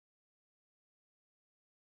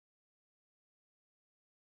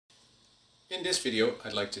In this video,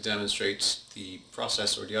 I'd like to demonstrate the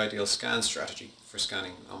process or the ideal scan strategy for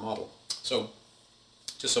scanning a model. So,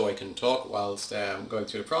 just so I can talk whilst going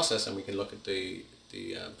through the process and we can look at the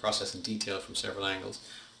process in detail from several angles,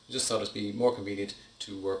 I just thought it'd be more convenient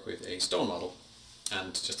to work with a stone model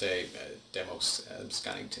and just a demo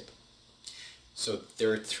scanning tip. So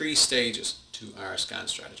there are three stages to our scan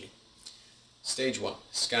strategy. Stage 1,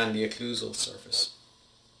 scan the occlusal surface.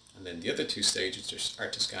 And then the other two stages are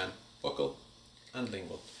to scan buccal and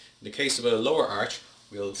lingual. In the case of a lower arch,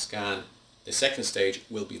 we'll scan, the second stage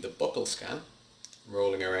will be the buccal scan,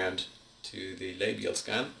 rolling around to the labial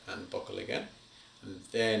scan and buccal again, and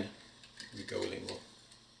then we go lingual.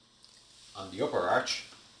 On the upper arch,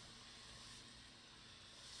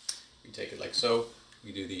 we take it like so.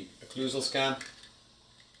 We do the occlusal scan,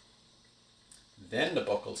 then the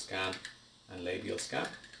buccal scan and labial scan,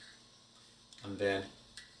 and then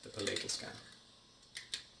the palatal scan.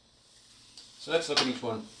 So let's look at each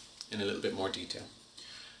one in a little bit more detail.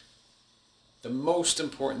 The most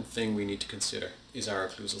important thing we need to consider is our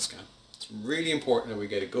occlusal scan. It's really important that we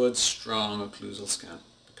get a good, strong occlusal scan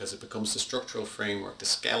because it becomes the structural framework, the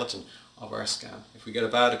skeleton of our scan. If we get a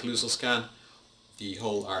bad occlusal scan, the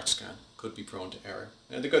whole arch scan could be prone to error.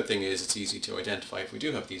 And the good thing is it's easy to identify if we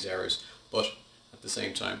do have these errors, but at the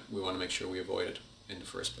same time we want to make sure we avoid it in the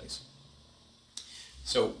first place.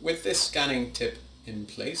 So with this scanning tip in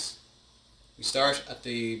place, we start at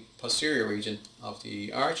the posterior region of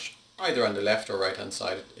the arch, either on the left or right hand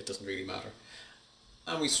side, it doesn't really matter.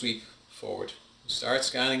 And we sweep forward. We start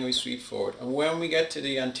scanning and we sweep forward. And when we get to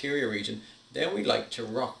the anterior region, then we like to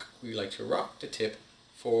rock. We like to rock the tip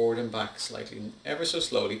forward and back slightly, ever so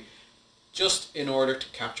slowly, just in order to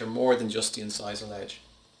capture more than just the incisal edge.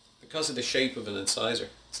 Because of the shape of an incisor,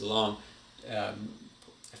 it's a long,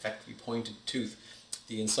 effectively pointed tooth.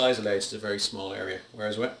 The incisal edge is a very small area,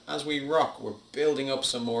 whereas as we rock, we're building up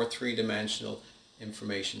some more three-dimensional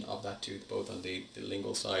information of that tooth, both on the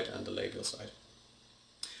lingual side and the labial side.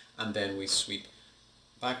 And then we sweep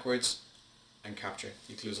backwards and capture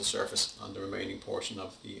the occlusal surface on the remaining portion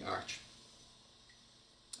of the arch.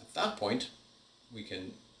 At that point, we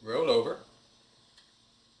can roll over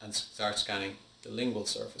and start scanning the lingual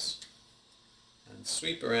surface and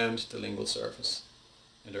sweep around the lingual surface.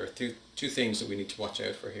 And there are two things that we need to watch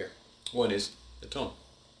out for here. One is the tongue.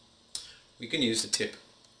 We can use the tip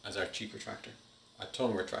as our cheek retractor, a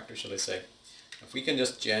tongue retractor shall I say. If we can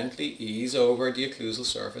just gently ease over the occlusal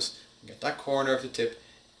surface and get that corner of the tip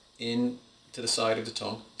in to the side of the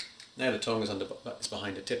tongue. Now the tongue is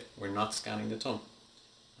behind the tip, we're not scanning the tongue.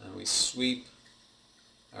 And we sweep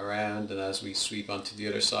around, and as we sweep onto the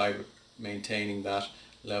other side, we're maintaining that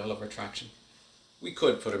level of retraction. We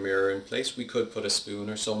could put a mirror in place, we could put a spoon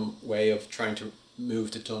or some way of trying to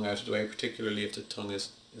move the tongue out of the way, particularly if the tongue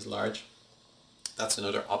is large. That's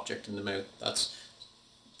another object in the mouth, that's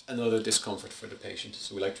another discomfort for the patient,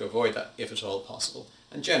 so we like to avoid that if at all possible.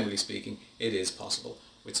 And generally speaking, it is possible.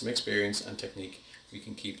 With some experience and technique, we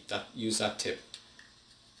can use that tip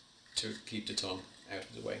to keep the tongue out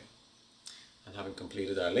of the way. And having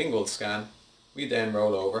completed our lingual scan, we then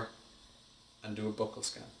roll over and do a buccal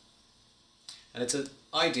scan. And it's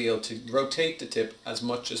ideal to rotate the tip as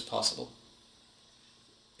much as possible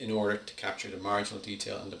in order to capture the marginal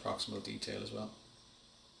detail and the proximal detail as well.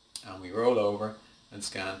 And we roll over and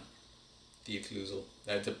scan the occlusal,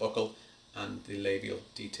 the buccal and the labial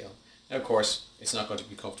detail. Now of course it's not going to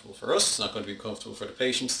be comfortable for us, it's not going to be comfortable for the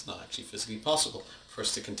patient, it's not actually physically possible for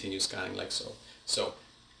us to continue scanning like so. So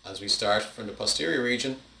as we start from the posterior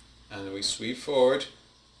region and we sweep forward,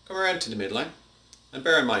 come around to the midline. And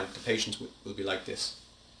bear in mind, the patient will be like this.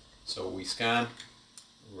 So we scan,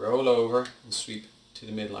 roll over and sweep to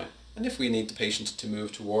the midline. And if we need the patient to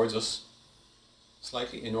move towards us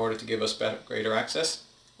slightly in order to give us greater access,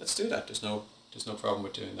 let's do that. There's no problem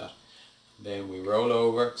with doing that. Then we roll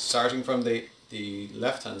over, starting from the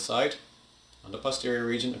left hand side on the posterior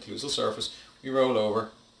region, occlusal surface, we roll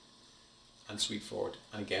over and sweep forward.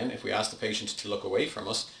 And again, if we ask the patient to look away from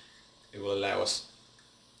us, it will allow us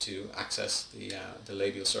to access the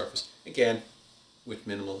labial surface, again with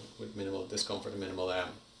minimal discomfort and minimal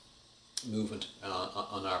movement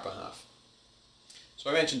on our behalf. So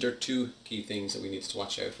I mentioned there are two key things that we needed to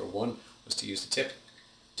watch out for. One was to use the tip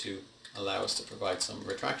to allow us to provide some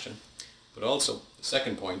retraction, but also the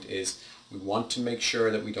second point is we want to make sure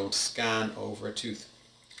that we don't scan over a tooth.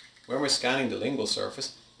 When we're scanning the lingual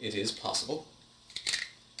surface, it is possible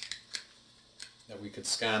that we could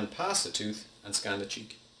scan past the tooth and scan the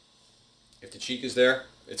cheek. If the cheek is there,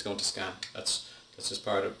 it's going to scan. That's just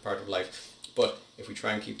part of life. But if we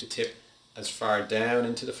try and keep the tip as far down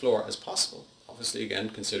into the floor as possible of obviously again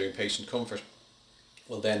considering patient comfort,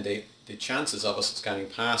 well then the chances of us scanning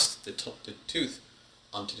past the tooth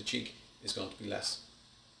onto the cheek is going to be less.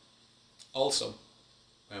 Also,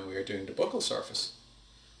 when we are doing the buccal surface,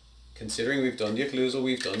 considering we've done the occlusal,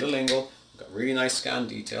 we've done the lingual, we've got really nice scan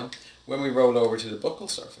detail, when we roll over to the buccal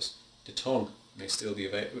surface, the tongue may still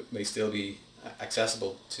be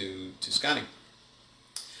accessible to scanning.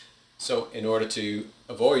 So in order to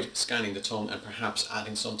avoid scanning the tongue and perhaps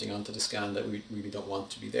adding something onto the scan that we really don't want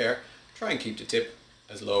to be there, try and keep the tip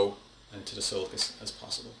as low and to the sulcus as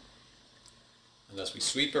possible. And as we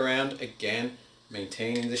sweep around, again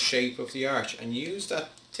maintaining the shape of the arch, and use that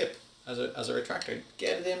tip as a retractor.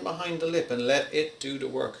 Get it in behind the lip and let it do the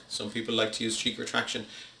work. Some people like to use cheek retraction,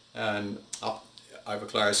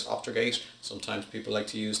 Ivoclar's Optrogate. Sometimes people like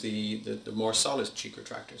to use the more solid cheek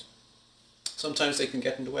retractors. Sometimes they can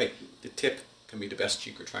get in the way. The tip can be the best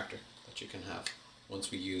cheek retractor that you can have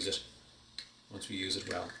once we use it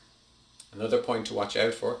well. Another point to watch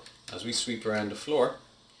out for, as we sweep around the floor,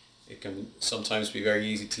 it can sometimes be very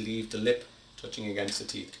easy to leave the lip touching against the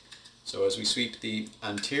teeth. So as we sweep the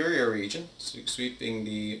anterior region, sweeping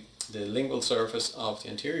the lingual surface of the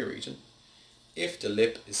anterior region, if the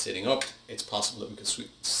lip is sitting up, it's possible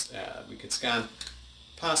that we could scan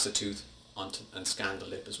past the tooth onto and scan the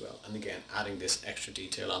lip as well. And again, adding this extra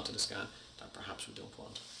detail onto the scan that perhaps we don't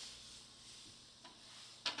want.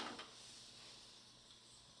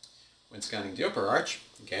 When scanning the upper arch,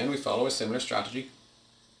 again we follow a similar strategy.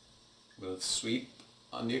 We'll sweep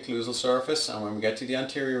on the occlusal surface, and when we get to the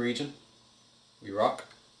anterior region, we rock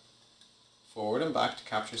forward and back to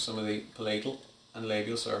capture some of the palatal and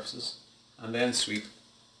labial surfaces, and then sweep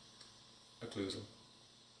occlusal.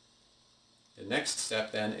 The next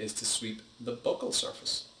step then is to sweep the buccal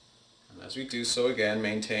surface, and as we do so, again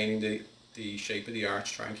maintaining the shape of the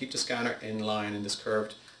arch, try and keep the scanner in line in this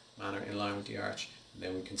curved manner in line with the arch, and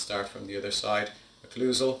then we can start from the other side,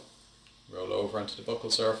 occlusal, roll over onto the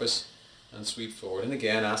buccal surface and sweep forward, and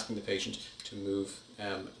again asking the patient to move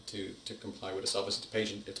to comply with this. Obviously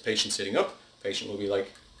if the patient's sitting up, the patient will be like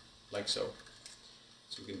so.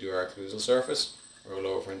 So we can do our occlusal surface, roll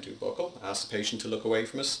over and do buccal, ask the patient to look away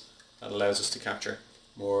from us. That allows us to capture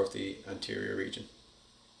more of the anterior region.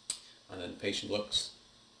 And then the patient looks,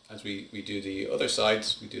 as we do the other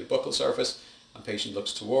sides, we do the buccal surface, and patient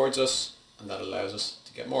looks towards us, and that allows us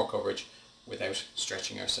to get more coverage without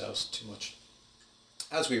stretching ourselves too much.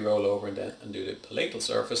 As we roll over and do the palatal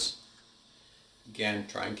surface, again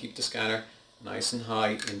try and keep the scanner nice and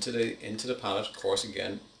high into the palate, of course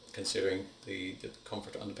again considering the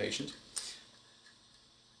comfort on the patient,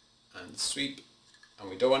 and sweep. And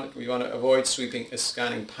we want to avoid sweeping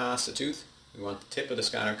scanning past the tooth. We want the tip of the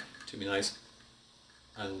scanner to be nice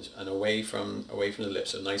and away from the lip,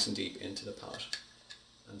 so nice and deep into the palate,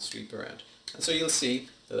 and sweep around. And so you'll see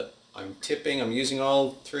that I'm using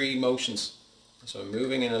all three motions. So I'm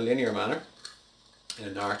moving in a linear manner, in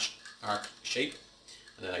an arc shape,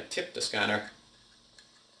 and then I tip the scanner.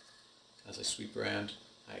 As I sweep around,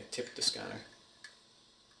 I tip the scanner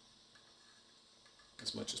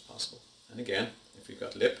as much as possible. And again, if we've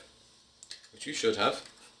got lip, which you should have,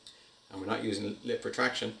 and we're not using lip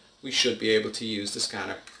retraction, we should be able to use the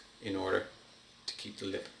scanner in order to keep the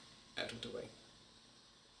lip out of the way.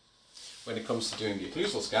 When it comes to doing the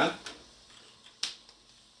occlusal scan,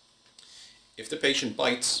 if the patient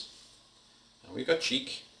bites, and we've got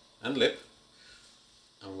cheek and lip,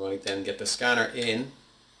 and we're going to then get the scanner in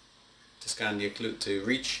to scan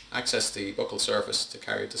to access the buccal surface to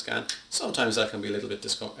carry it to scan, sometimes that can be a little bit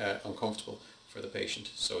uncomfortable for the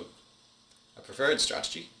patient. So a preferred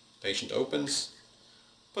strategy, patient opens,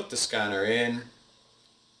 put the scanner in,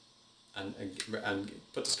 and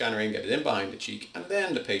put the scanner in, get it in behind the cheek, and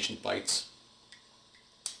then the patient bites,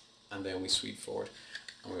 and then we sweep forward.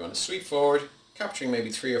 And we want to sweep forward, capturing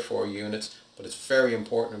maybe 3 or 4 units, but it's very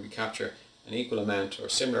important we capture an equal amount or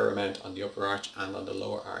similar amount on the upper arch and on the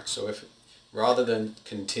lower arch. So if rather than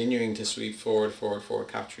continuing to sweep forward,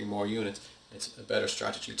 capturing more units, it's a better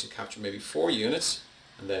strategy to capture maybe 4 units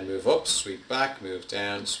and then move up, sweep back, move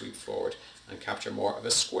down, sweep forward, and capture more of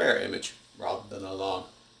a square image rather than a long,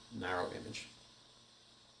 narrow image.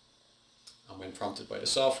 And when prompted by the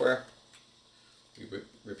software, we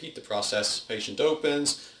repeat the process. Patient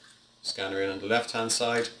opens, scanner in on the left hand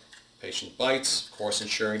side, patient bites, of course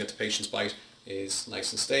ensuring that the patient's bite is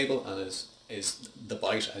nice and stable and is the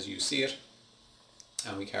bite as you see it,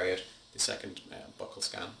 and we carry out the second buccal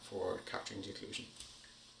scan for capturing the occlusion.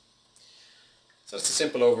 So that's a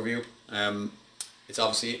simple overview. It's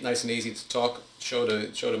obviously nice and easy to show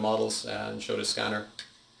the models and show the scanner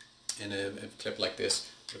in a clip like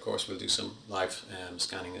this, but of course we'll do some live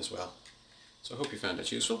scanning as well. So I hope you found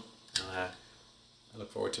that useful. I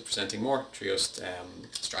look forward to presenting more TRIOS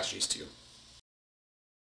strategies to you.